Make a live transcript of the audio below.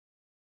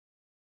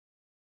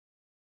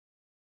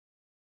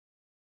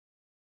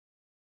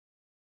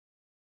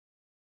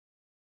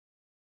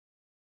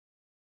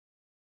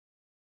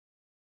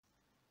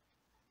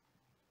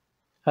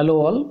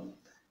Hello all.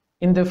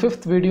 In the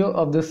fifth video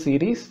of this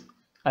series,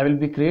 I will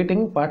be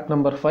creating part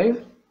number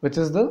 5, which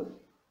is the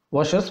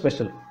washer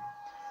special.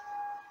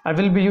 I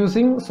will be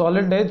using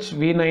Solid Edge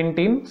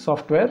V19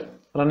 software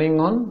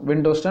running on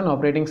Windows 10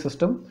 operating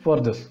system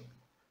for this.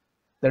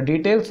 The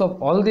details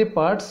of all the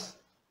parts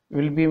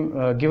will be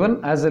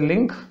given as a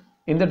link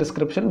in the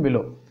description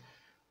below.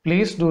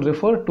 Please do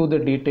refer to the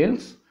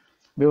details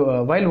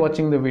while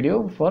watching the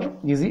video for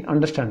easy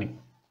understanding.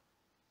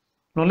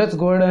 Now let's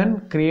go ahead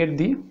and create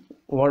the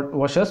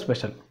washer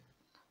special.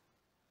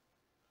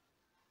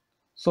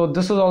 So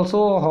this is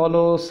also a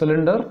hollow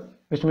cylinder,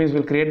 which means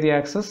we'll create the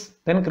axis,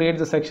 then create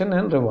the section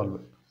and revolve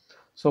it.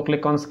 So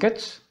click on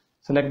sketch,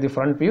 select the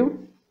front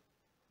view.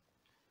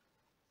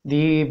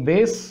 The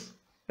base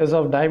is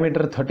of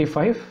diameter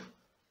 35,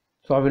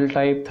 so I will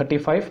type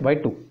 35 by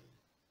 2.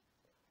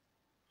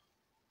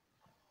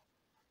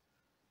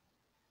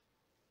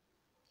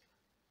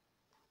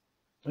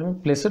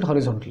 And place it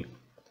horizontally.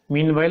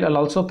 Meanwhile, I'll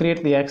also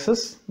create the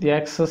axis. The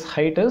axis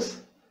height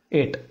is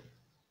 8.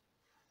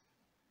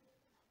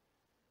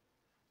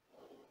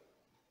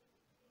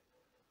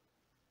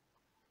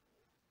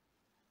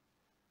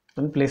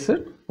 And place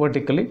it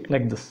vertically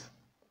like this.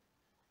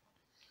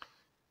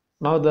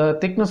 Now the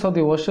thickness of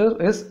the washer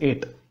is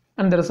 8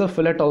 and there is a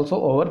fillet also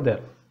over there.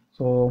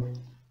 So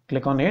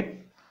click on 8.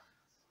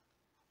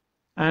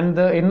 And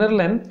the inner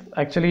length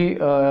actually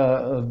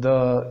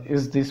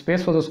is the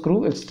space for the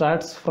screw. It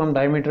starts from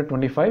diameter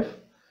 25.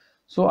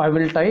 So I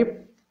will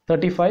type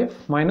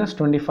 35 minus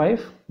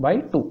 25 by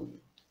 2.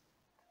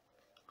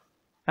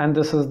 And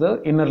this is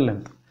the inner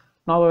length.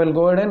 Now I will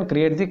go ahead and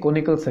create the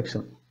conical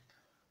section.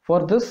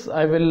 For this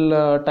I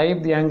will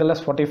type the angle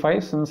as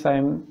 45 since I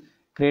am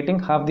creating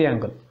half the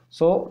angle.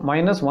 So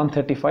minus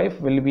 135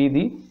 will be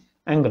the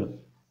angle.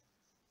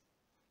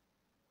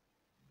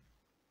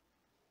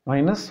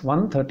 Minus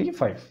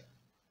 135.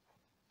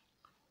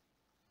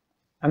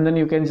 And then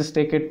you can just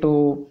take it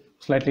to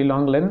slightly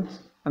long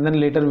length and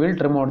then later we'll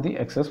trim out the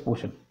excess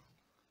portion.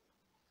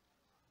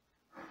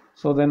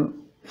 So then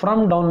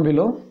from down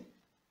below,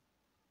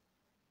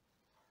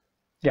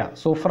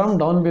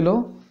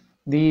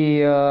 the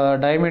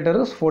diameter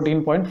is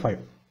 14.5.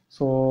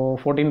 So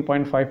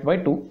 14.5 by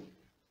 2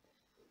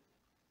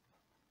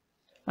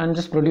 and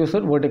just produce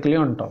it vertically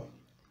on top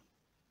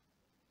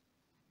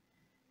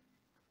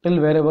till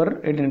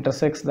wherever it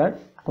intersects that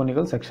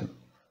conical section.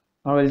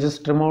 Now I'll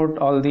just trim out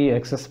all the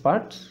excess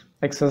parts,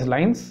 excess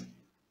lines.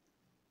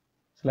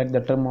 Select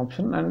the trim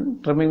option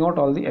and trimming out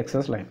all the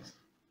excess lines.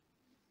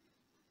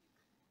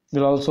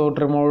 We'll also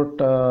trim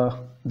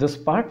out this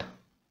part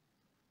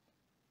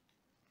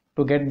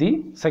to get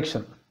the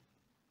section.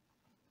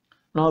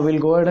 Now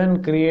we'll go ahead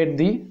and create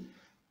the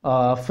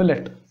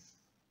fillet.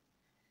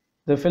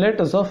 The fillet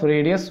is of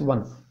radius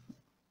 1,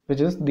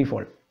 which is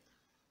default.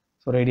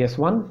 So radius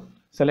 1,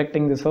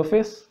 selecting the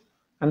surface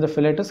and the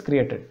fillet is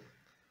created.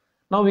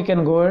 Now we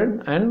can go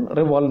ahead and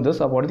revolve this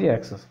about the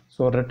axis.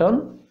 So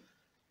return,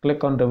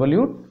 click on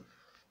revolute,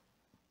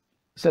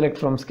 select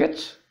from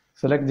sketch,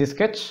 select the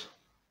sketch,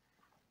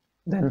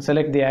 then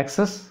select the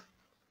axis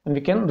and we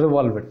can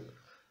revolve it.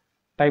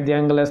 Type the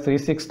angle as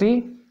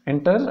 360,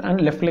 enter and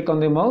left click on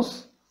the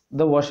mouse,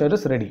 the washer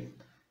is ready.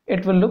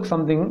 It will look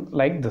something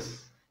like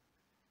this.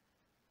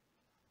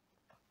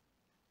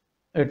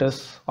 It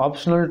is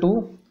optional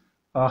to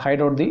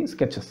hide out the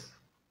sketches.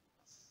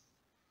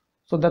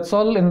 So that's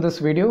all in this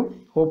video.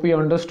 Hope you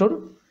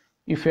understood.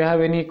 If you have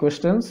any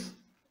questions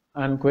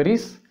and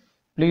queries,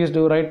 please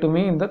do write to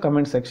me in the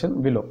comment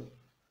section below.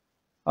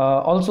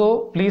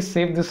 Also, please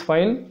save this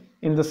file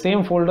in the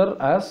same folder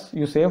as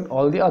you saved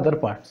all the other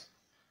parts.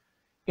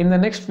 In the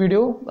next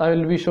video, I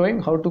will be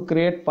showing how to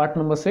create part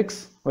number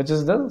 6, which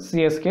is the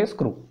CSK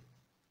screw.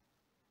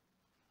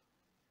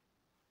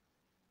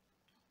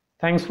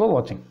 Thanks for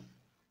watching.